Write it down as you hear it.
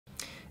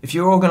If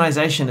your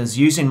organization is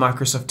using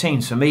Microsoft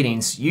Teams for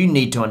meetings, you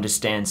need to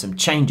understand some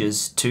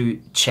changes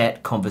to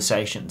chat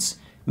conversations.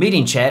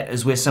 Meeting chat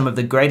is where some of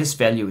the greatest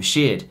value is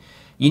shared.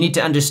 You need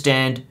to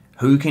understand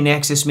who can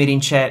access meeting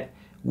chat,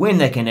 when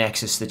they can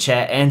access the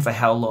chat, and for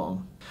how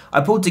long. I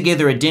pulled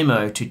together a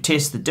demo to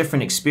test the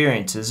different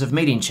experiences of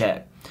meeting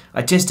chat.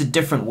 I tested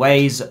different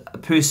ways a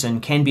person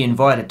can be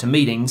invited to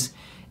meetings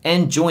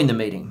and join the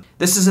meeting.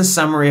 This is a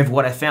summary of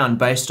what I found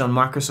based on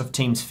Microsoft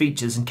Teams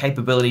features and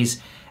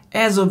capabilities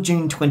as of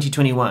June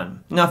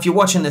 2021. Now, if you're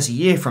watching this a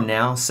year from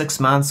now, 6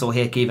 months, or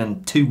heck,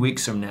 even 2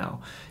 weeks from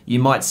now, you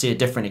might see a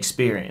different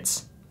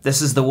experience.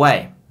 This is the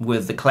way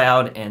with the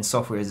cloud and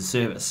software as a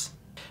service.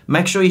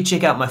 Make sure you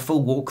check out my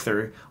full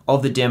walkthrough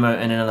of the demo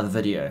in another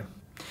video.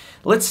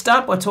 Let's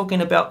start by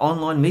talking about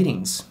online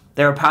meetings.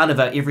 They're a part of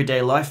our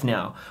everyday life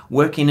now.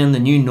 Working in the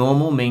new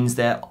normal means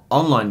that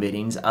online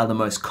meetings are the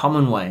most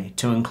common way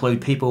to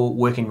include people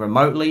working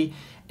remotely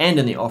and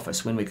in the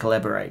office when we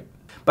collaborate.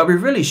 But we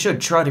really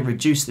should try to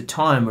reduce the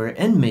time we're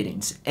in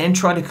meetings and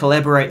try to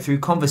collaborate through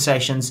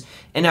conversations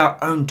in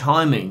our own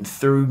timing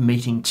through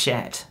meeting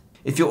chat.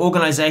 If your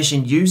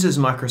organization uses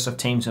Microsoft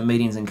Teams for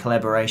meetings and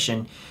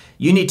collaboration,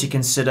 you need to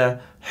consider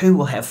who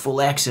will have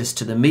full access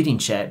to the meeting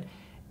chat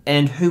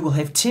and who will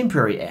have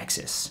temporary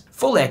access.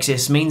 Full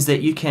access means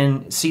that you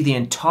can see the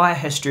entire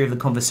history of the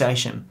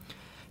conversation.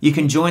 You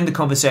can join the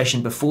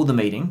conversation before the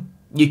meeting.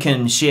 You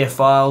can share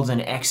files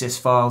and access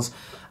files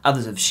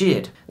others have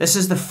shared. This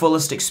is the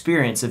fullest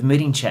experience of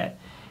meeting chat,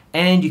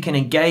 and you can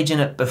engage in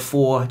it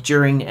before,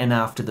 during, and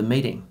after the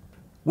meeting.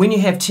 When you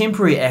have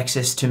temporary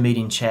access to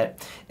meeting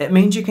chat, it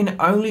means you can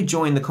only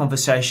join the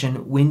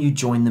conversation when you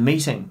join the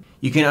meeting.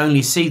 You can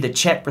only see the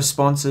chat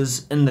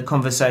responses in the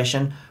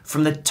conversation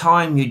from the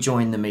time you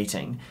join the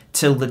meeting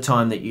till the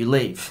time that you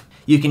leave.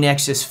 You can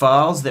access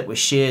files that were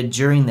shared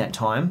during that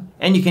time,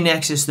 and you can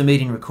access the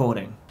meeting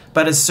recording.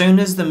 But as soon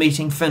as the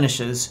meeting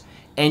finishes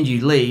and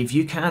you leave,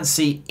 you can't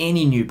see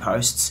any new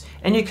posts,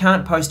 and you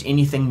can't post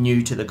anything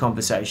new to the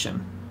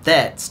conversation.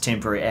 That's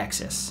temporary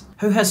access.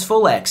 Who has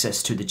full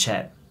access to the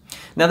chat?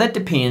 Now that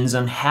depends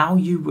on how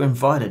you were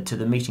invited to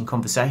the meeting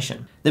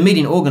conversation. The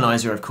meeting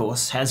organizer, of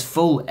course, has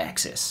full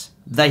access.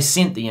 They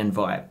sent the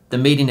invite, the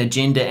meeting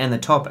agenda, and the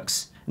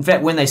topics. In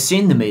fact, when they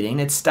send the meeting,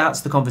 it starts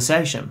the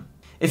conversation.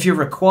 If you're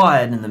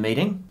required in the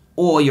meeting,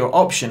 or you're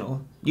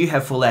optional, you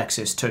have full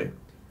access too.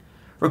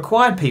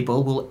 Required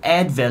people will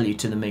add value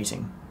to the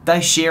meeting. They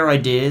share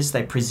ideas,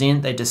 they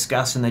present, they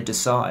discuss, and they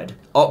decide.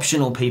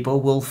 Optional people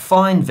will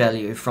find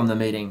value from the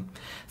meeting.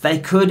 They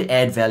could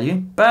add value,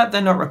 but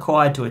they're not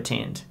required to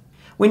attend.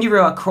 When you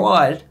are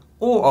required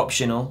or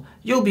optional,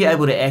 you'll be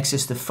able to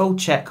access the full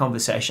chat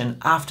conversation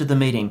after the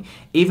meeting,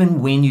 even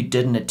when you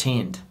didn't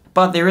attend.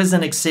 But there is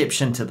an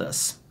exception to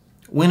this.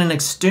 When an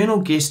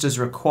external guest is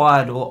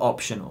required or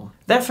optional,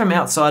 they're from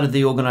outside of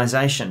the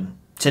organization.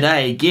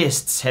 Today,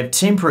 guests have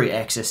temporary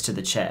access to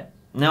the chat.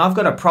 Now, I've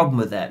got a problem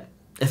with that.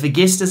 If a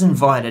guest is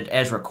invited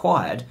as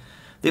required,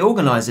 the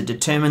organizer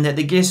determined that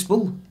the guest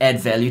will add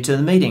value to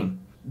the meeting.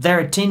 They're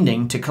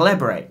attending to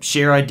collaborate,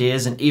 share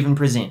ideas, and even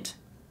present.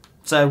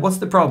 So what's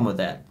the problem with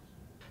that?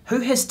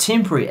 Who has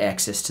temporary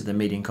access to the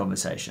meeting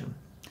conversation?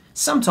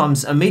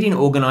 Sometimes a meeting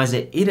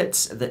organizer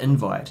edits the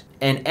invite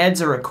and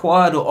adds a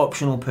required or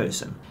optional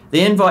person.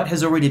 The invite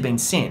has already been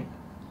sent,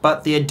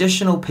 but the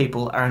additional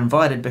people are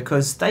invited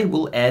because they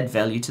will add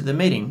value to the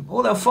meeting,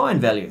 or they'll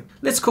find value.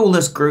 Let's call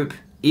this group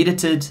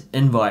Edited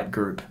Invite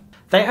Group.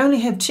 They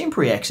only have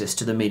temporary access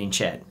to the meeting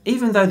chat,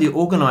 even though the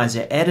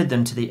organizer added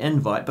them to the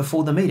invite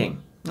before the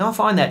meeting. Now, I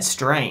find that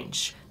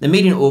strange. The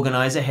meeting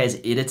organizer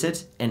has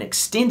edited and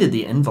extended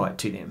the invite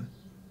to them.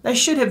 They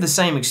should have the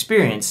same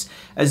experience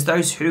as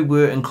those who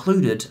were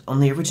included on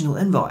the original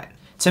invite.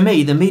 To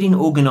me, the meeting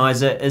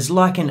organizer is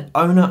like an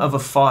owner of a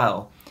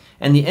file,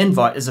 and the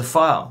invite is a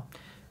file.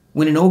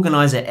 When an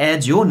organizer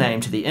adds your name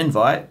to the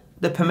invite,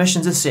 the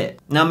permissions are set.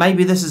 Now,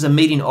 maybe this is a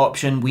meeting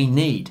option we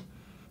need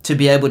to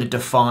be able to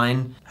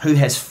define who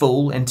has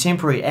full and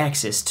temporary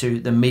access to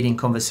the meeting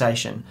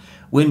conversation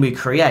when we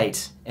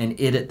create and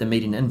edit the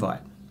meeting invite.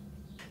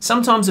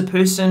 Sometimes a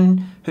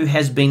person who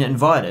has been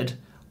invited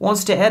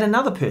wants to add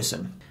another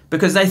person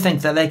because they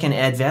think that they can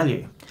add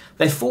value.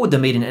 They forward the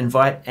meeting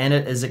invite and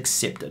it is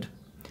accepted.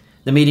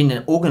 The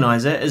meeting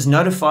organizer is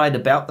notified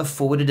about the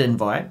forwarded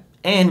invite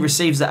and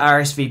receives the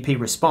RSVP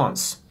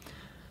response.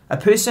 A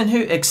person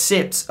who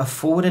accepts a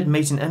forwarded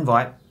meeting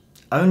invite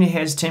only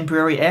has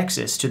temporary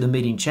access to the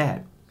meeting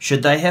chat.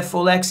 Should they have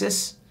full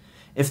access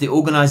if the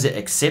organizer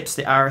accepts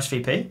the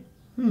RSVP?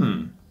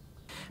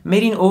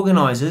 Meeting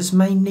organizers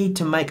may need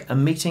to make a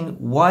meeting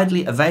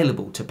widely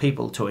available to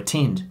people to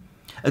attend.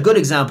 A good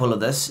example of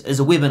this is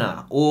a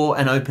webinar or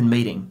an open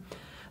meeting.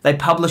 They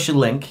publish a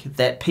link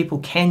that people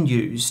can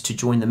use to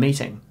join the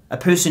meeting. A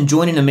person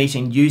joining a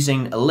meeting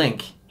using a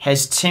link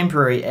has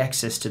temporary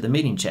access to the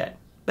meeting chat.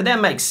 But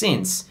that makes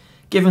sense,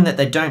 given that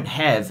they don't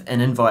have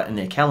an invite in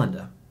their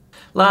calendar.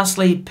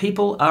 Lastly,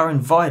 people are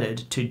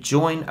invited to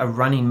join a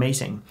running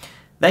meeting.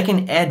 They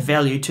can add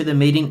value to the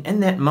meeting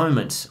in that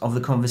moment of the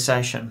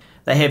conversation.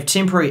 They have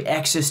temporary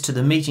access to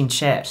the meeting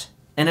chat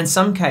and in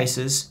some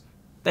cases,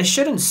 they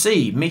shouldn't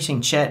see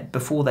meeting chat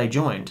before they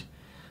joined,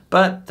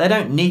 but they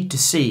don't need to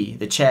see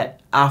the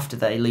chat after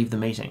they leave the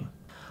meeting.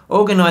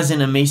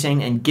 Organising a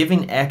meeting and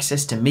giving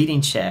access to meeting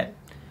chat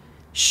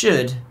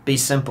should be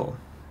simple,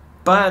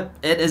 but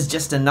it is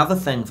just another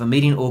thing for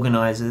meeting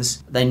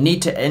organisers they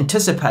need to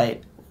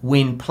anticipate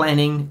when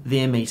planning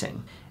their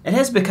meeting. It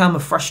has become a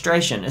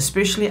frustration,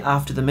 especially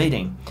after the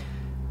meeting.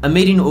 A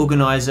meeting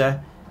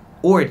organiser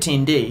or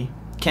attendee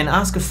can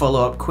ask a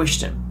follow-up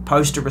question,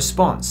 post a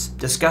response,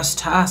 discuss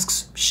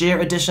tasks,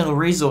 share additional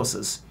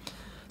resources.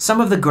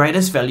 Some of the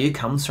greatest value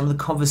comes from the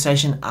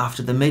conversation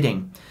after the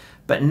meeting,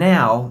 but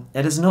now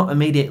it is not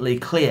immediately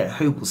clear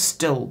who will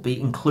still be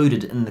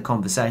included in the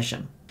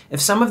conversation. If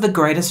some of the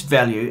greatest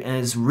value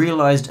is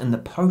realised in the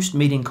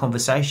post-meeting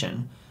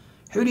conversation,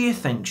 who do you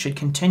think should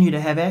continue to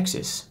have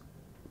access?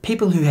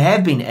 People who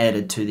have been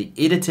added to the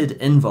edited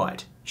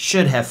invite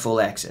should have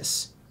full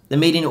access. The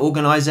meeting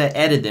organiser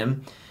added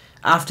them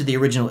after the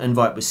original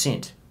invite was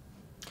sent.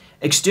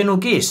 External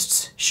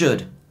guests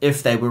should,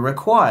 if they were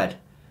required,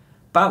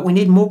 but we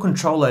need more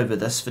control over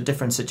this for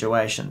different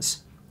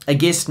situations. A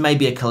guest may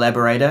be a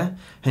collaborator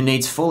who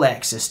needs full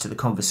access to the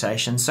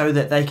conversation so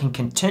that they can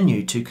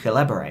continue to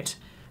collaborate.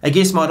 A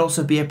guest might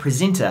also be a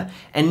presenter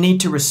and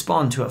need to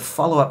respond to a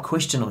follow-up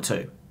question or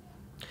two.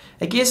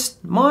 A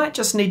guest might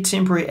just need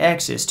temporary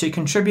access to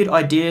contribute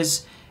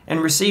ideas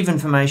and receive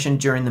information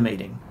during the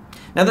meeting.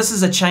 Now this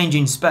is a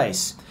changing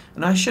space,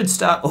 and I should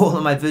start all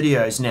of my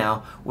videos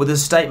now with a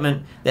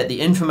statement that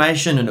the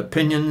information and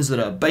opinions that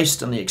are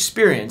based on the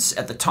experience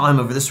at the time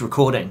of this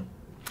recording.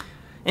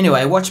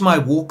 Anyway, watch my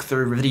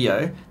walkthrough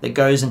video that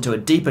goes into a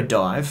deeper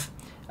dive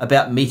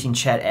about meeting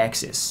chat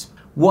access.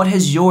 What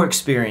has your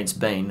experience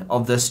been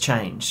of this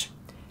change?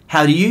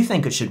 How do you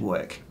think it should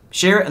work?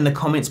 Share it in the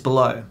comments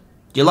below.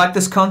 Do you like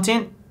this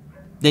content?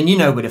 Then you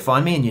know where to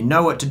find me and you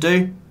know what to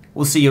do.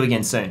 We'll see you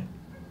again soon.